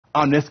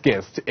Our next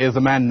guest is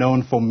a man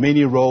known for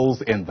many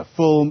roles in the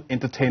film,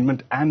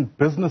 entertainment and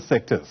business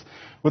sectors.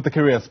 With a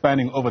career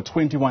spanning over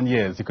 21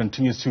 years, he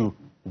continues to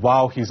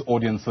wow his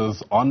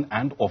audiences on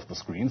and off the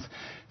screens.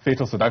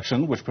 Fatal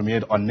Seduction, which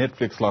premiered on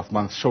Netflix last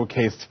month,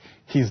 showcased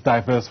his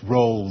diverse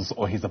roles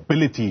or his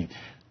ability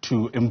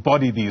to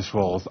embody these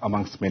roles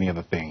amongst many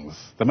other things.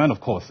 The man,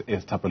 of course,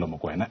 is Thapelo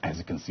Mokoena, as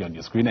you can see on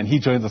your screen, and he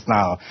joins us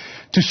now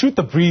to shoot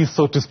the breeze,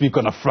 so to speak,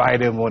 on a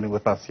Friday morning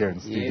with us here in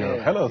studio.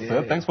 Hello,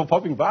 sir. Thanks for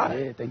popping by.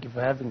 Yeah, thank you for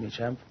having me,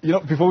 champ. You know,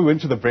 before we went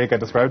to the break, I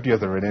described you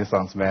as a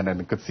Renaissance man, and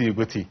I could see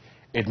witty.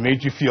 It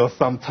made you feel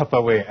some type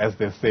of way, as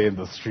they say in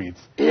the streets.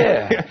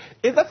 Yeah.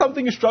 Is that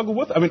something you struggle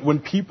with? I mean, when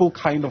people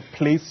kind of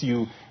place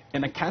you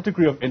in a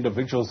category of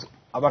individuals,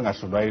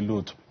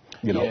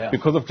 you know,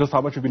 because of just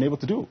how much you've been able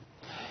to do.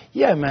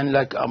 Yeah, man.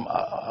 Like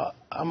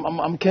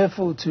I'm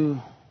careful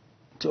to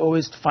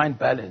always find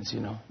balance.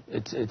 You know,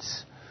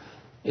 it's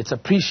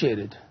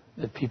appreciated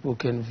that people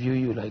can view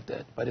you like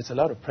that, but it's a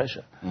lot of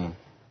pressure,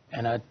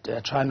 and I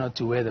try not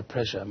to wear the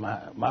pressure.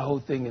 My whole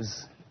thing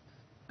is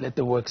let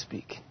the work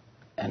speak,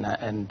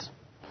 and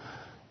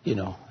you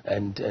know,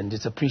 and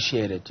it's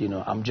appreciated. You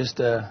know, I'm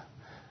just a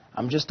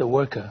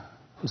worker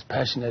who's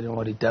passionate in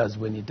what he does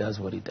when he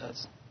does what he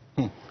does.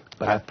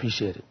 But I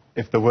appreciate it.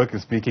 If the work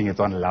is speaking,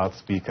 it's on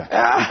loudspeaker.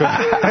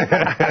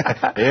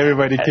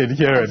 Everybody can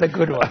hear it. That's a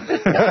good one.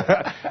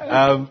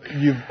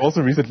 You've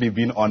also recently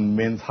been on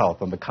Men's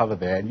Health on the cover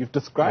there, and you've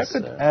described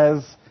it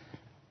as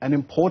an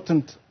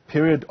important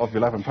period of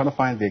your life. I'm trying to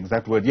find the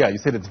exact word. Yeah, you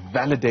said it's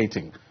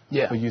validating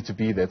for you to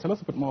be there. Tell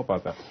us a bit more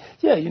about that.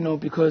 Yeah, you know,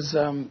 because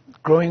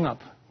growing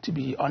up, to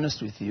be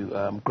honest with you,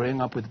 growing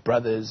up with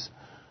brothers,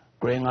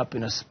 growing up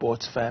in a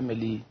sports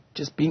family,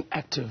 just being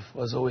active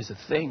was always a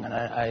thing. And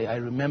I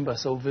remember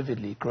so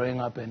vividly growing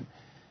up and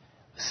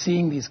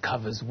seeing these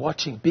covers,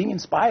 watching, being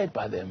inspired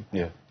by them.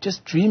 Yeah.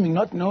 Just dreaming,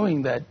 not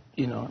knowing that,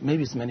 you know,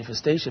 maybe it's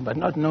manifestation, but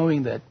not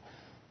knowing that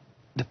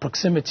the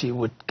proximity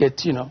would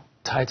get, you know,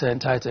 tighter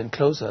and tighter and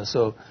closer.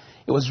 So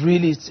it was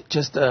really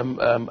just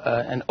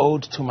an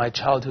ode to my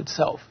childhood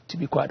self, to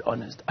be quite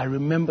honest. I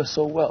remember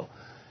so well,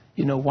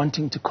 you know,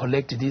 wanting to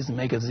collect these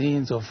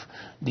magazines of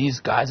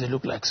these guys that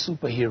look like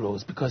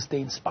superheroes because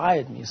they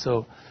inspired me.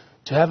 So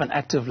to have an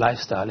active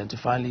lifestyle and to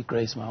finally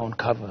grace my own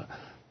cover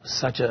was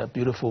such a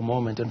beautiful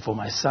moment. And for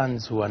my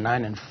sons who are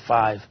 9 and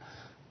 5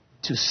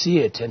 to see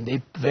it, and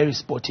they're very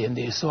sporty and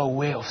they're so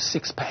aware of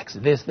six-packs,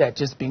 this, that,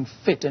 just being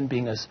fit and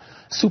being a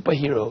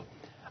superhero,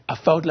 I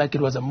felt like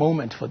it was a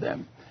moment for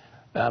them,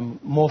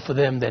 more for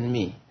them than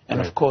me.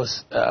 And of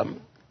course,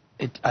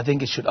 I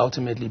think it should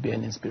ultimately be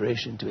an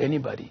inspiration to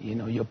anybody. You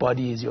know, your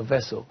body is your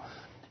vessel.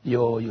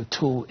 Your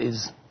tool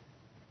is,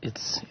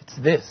 it's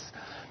this,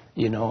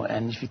 you know,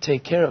 and if you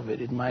take care of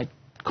it, it might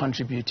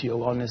contribute to your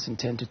wellness in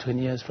 10 to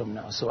 20 years from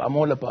now. So I'm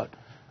all about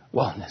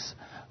wellness,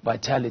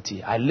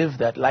 vitality. I live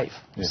that life.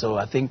 Yeah. So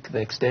I think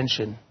the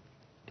extension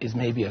is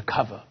maybe a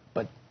cover,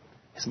 but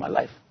it's my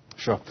life.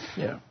 Sure.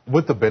 Yeah.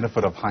 With the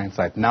benefit of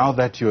hindsight, now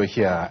that you're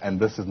here and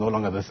this is no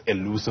longer this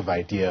elusive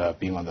idea of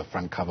being on the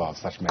front cover of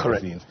such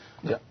magazines,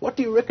 what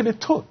do you reckon it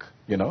took?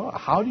 You know,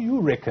 how do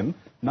you reckon,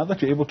 now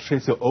that you're able to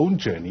trace your own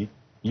journey,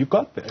 you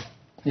got there?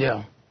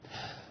 Yeah.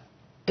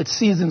 It's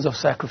seasons of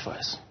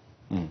sacrifice.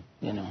 You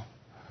know,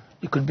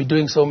 you could be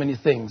doing so many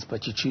things,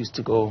 but you choose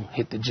to go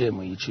hit the gym,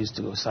 or you choose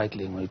to go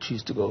cycling, or you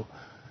choose to go,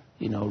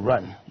 you know,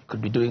 run. You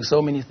could be doing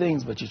so many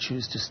things, but you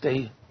choose to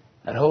stay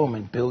at home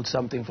and build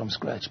something from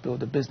scratch,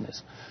 build a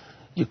business.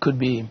 You could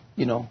be,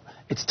 you know,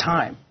 it's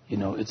time, you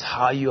know, it's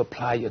how you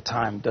apply your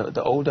time.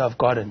 The older I've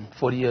gotten,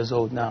 40 years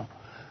old now,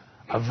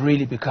 I've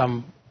really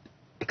become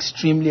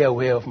extremely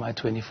aware of my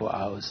 24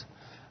 hours.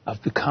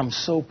 I've become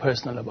so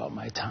personal about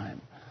my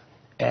time.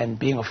 And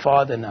being a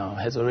father now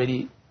has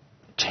already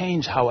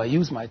changed how I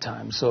use my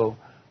time. So,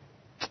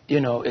 you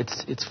know,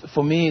 it's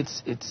for me,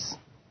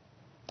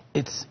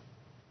 it's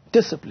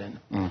discipline.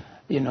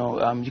 You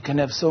know, you can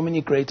have so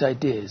many great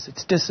ideas.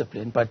 It's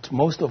discipline, but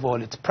most of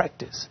all, it's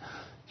practice.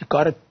 You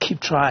got to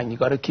keep trying. You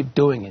got to keep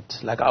doing it.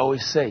 Like I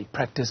always say,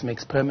 practice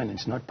makes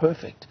permanent, not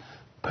perfect.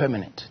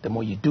 Permanent. The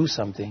more you do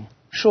something,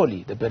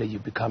 surely the better you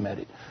become at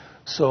it.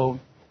 So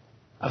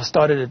I've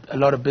started a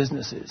lot of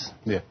businesses.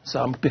 Yeah.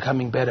 So I'm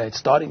becoming better at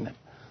starting them.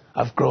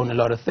 I've grown a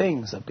lot of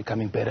things. I'm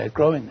becoming better at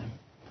growing them.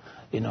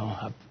 You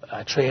know,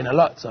 I train a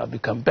lot, so I've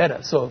become better.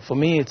 So for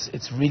me,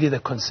 it's really the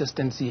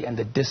consistency and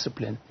the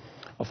discipline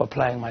of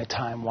applying my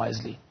time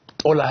wisely.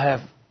 All I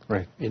have.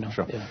 Right. You know.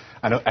 Sure. Yeah.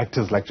 I know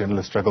actors like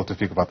journalists struggle to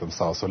speak about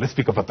themselves, so let's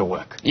speak about the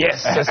work.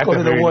 Yes, let's go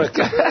to the work.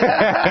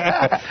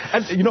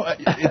 And you know,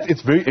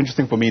 it's very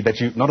interesting for me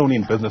that you not only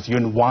in business, you're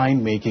in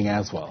wine making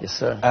as well. Yes,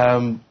 sir.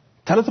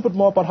 Tell us a bit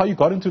more about how you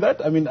got into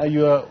that. I mean, are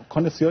you a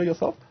connoisseur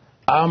yourself?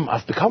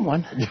 I've become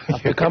one.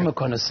 I've become a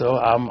connoisseur.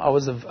 I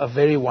was a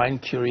very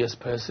wine-curious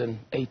person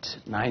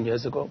 8-9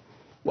 years ago.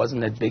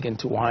 Wasn't that big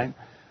into wine.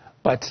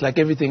 But like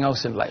everything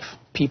else in life,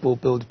 people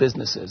build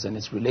businesses, and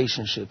it's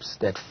relationships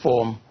that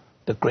form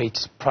the great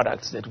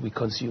products that we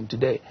consume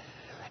today.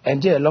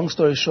 And yeah, long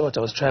story short,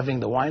 I was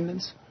traveling the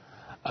winelands.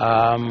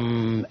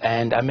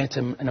 And I met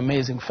an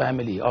amazing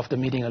family. After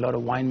meeting a lot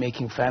of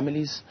winemaking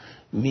families,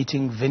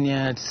 meeting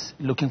vineyards,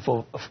 looking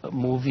for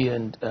movie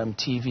and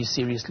TV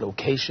series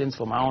locations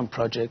for my own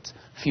projects,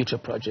 future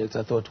projects,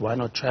 I thought, why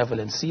not travel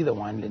and see the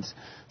winelands,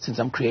 since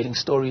I'm creating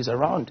stories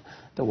around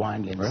the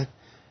winelands. Right.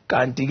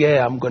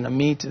 I'm going to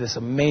meet this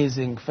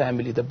amazing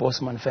family, the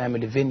Bosman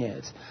family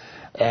vineyards.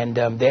 And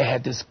they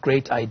had this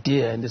great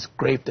idea and this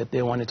grape that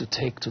they wanted to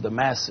take to the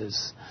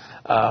masses.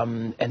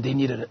 And they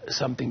needed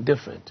something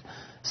different,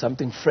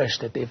 something fresh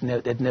that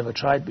they'd never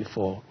tried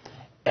before.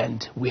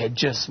 And we had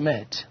just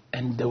met,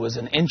 and there was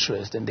an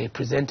interest, and they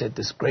presented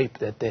this grape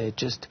that they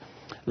just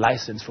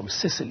licensed from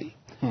Sicily,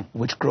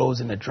 which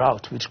grows in a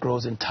drought, which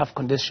grows in tough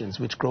conditions,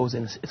 which grows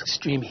in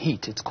extreme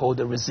heat. It's called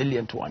the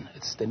resilient one.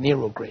 It's the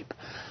Nero grape.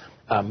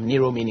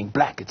 Nero meaning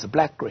black. It's a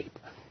black grape.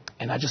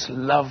 And I just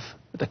love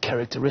the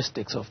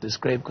characteristics of this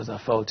grape because I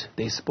felt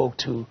they spoke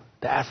to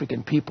the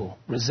African people,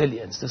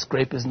 resilience. This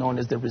grape is known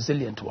as the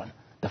resilient one,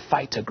 the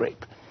fighter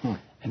grape.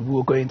 And we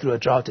were going through a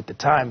drought at the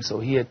time,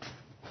 so he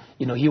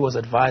was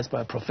advised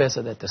by a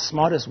professor that the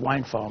smartest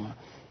wine farmer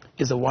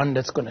is the one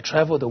that's going to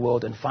travel the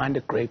world and find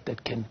a grape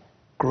that can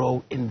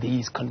grow in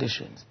these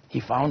conditions. He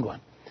found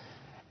one,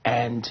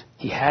 and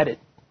he had it,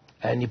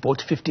 and he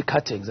bought 50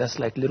 cuttings. That's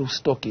like little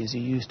stockies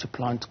you use to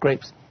plant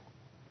grapes.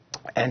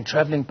 And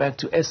traveling back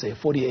to SA,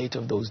 48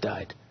 of those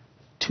died.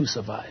 2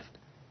 survived.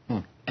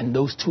 And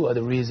those 2 are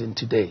the reason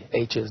today,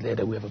 8 years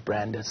later, we have a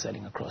brand that's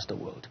selling across the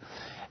world.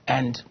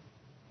 And,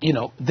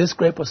 this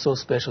grape was so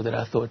special that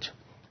I thought,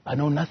 I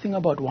know nothing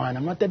about wine.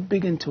 I'm not that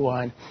big into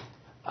wine.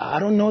 I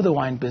don't know the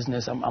wine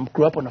business. I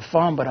grew up on a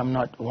farm, but I'm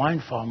not a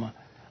wine farmer.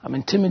 I'm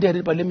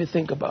intimidated, but let me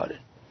think about it.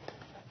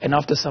 And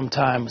after some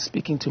time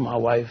speaking to my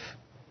wife,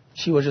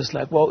 she was just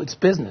like, well, it's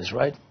business,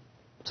 right?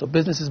 So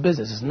business is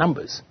business. It's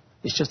numbers.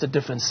 It's just a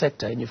different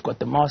sector. And you've got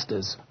the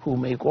masters who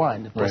make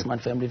wine, the Bosman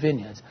family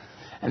vineyards.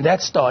 And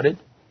that started.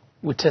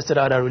 We tested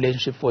out our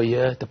relationship for a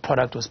year. The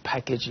product was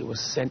packaged. It was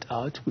sent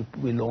out.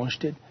 We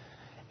launched it.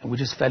 And we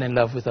just fell in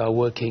love with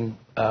our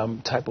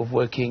type of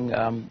working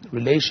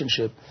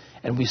relationship.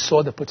 And we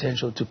saw the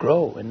potential to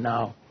grow. And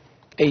now,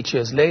 8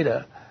 years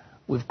later,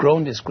 we've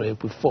grown this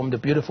grape. We've formed a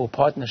beautiful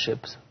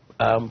partnerships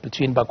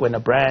between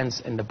Bakwena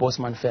Brands and the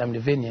Bosman family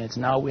vineyards.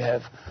 Now we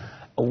have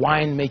a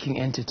wine-making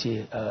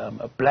entity,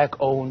 a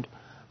black-owned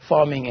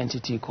farming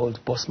entity called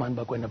Bosman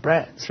Bakwena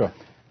Brands. Sure.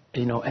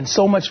 And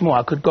so much more.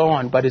 I could go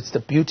on, but it's the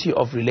beauty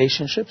of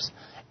relationships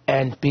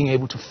and being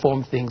able to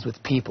form things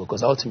with people,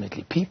 because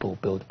ultimately people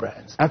build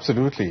brands.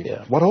 Absolutely.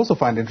 Yeah. What I also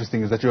find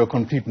interesting is that you're a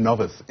complete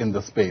novice in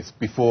the space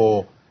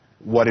before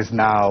what is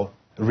now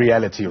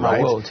reality, right?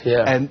 My world,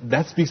 yeah. And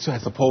that speaks to, I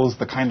suppose,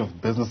 the kind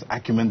of business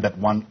acumen that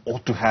one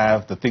ought to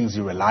have, the things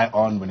you rely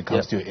on when it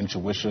comes to your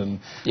intuition.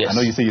 Yes. I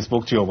know you say you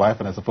spoke to your wife,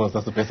 and I suppose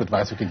that's the best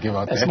advice we can give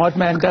out there. A smart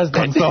man does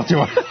that. Consult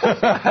your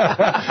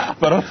wife.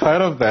 But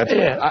outside of that,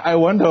 I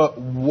wonder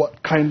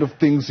what kind of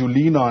things you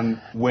lean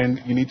on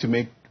when you need to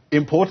make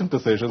important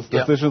decisions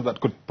that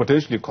could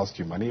potentially cost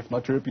you money, if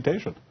not your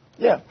reputation.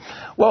 Yeah.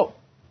 Well,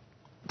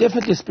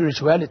 definitely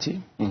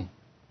spirituality,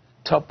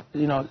 top,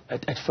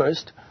 at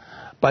first.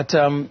 But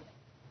I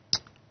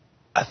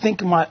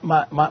think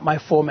my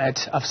format,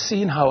 I've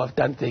seen how I've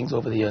done things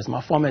over the years.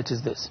 My format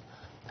is this.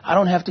 I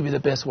don't have to be the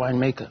best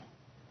winemaker,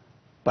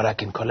 but I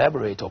can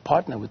collaborate or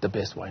partner with the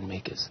best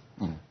winemakers.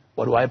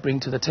 What do I bring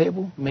to the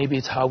table? Maybe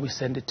it's how we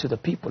send it to the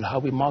people, how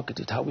we market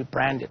it, how we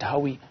brand it, how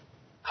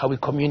we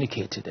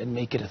communicate it and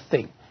make it a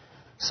thing.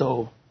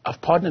 So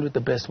I've partnered with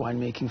the best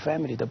winemaking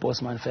family, the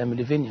Bosman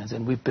family vineyards,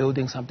 and we're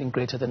building something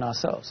greater than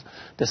ourselves.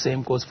 The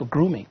same goes for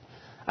grooming.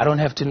 I don't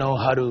have to know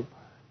how to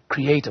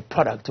create a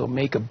product or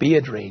make a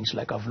beard range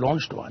like I've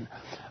launched one,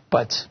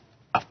 but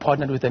I've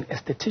partnered with an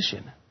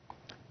esthetician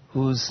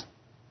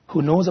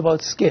who knows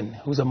about skin,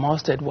 who's a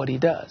master at what he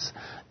does.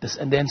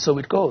 And then so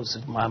it goes.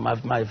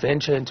 My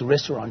venture into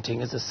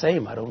restauranting is the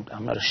same.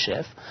 I'm not a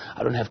chef.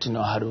 I don't have to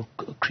know how to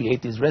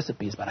create these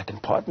recipes, but I can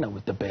partner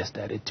with the best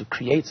at it to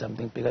create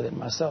something bigger than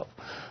myself.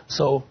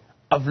 So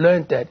I've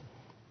learned that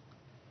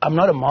I'm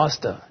not a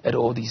master at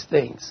all these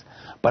things,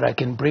 but I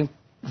can bring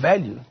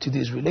value to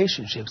these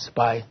relationships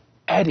by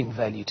adding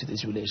value to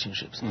these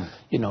relationships.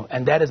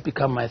 And that has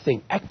become my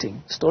thing.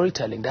 Acting,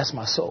 storytelling, that's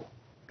my soul.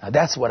 Now,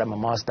 that's what I'm a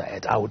master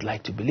at, I would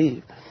like to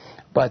believe.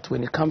 But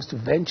when it comes to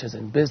ventures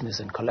and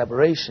business and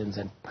collaborations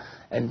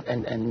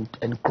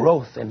and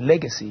growth and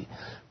legacy,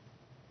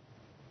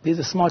 there's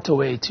a smarter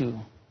way to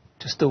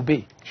still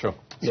be. Sure.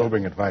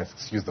 Sobering advice,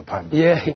 excuse the pun. Yeah.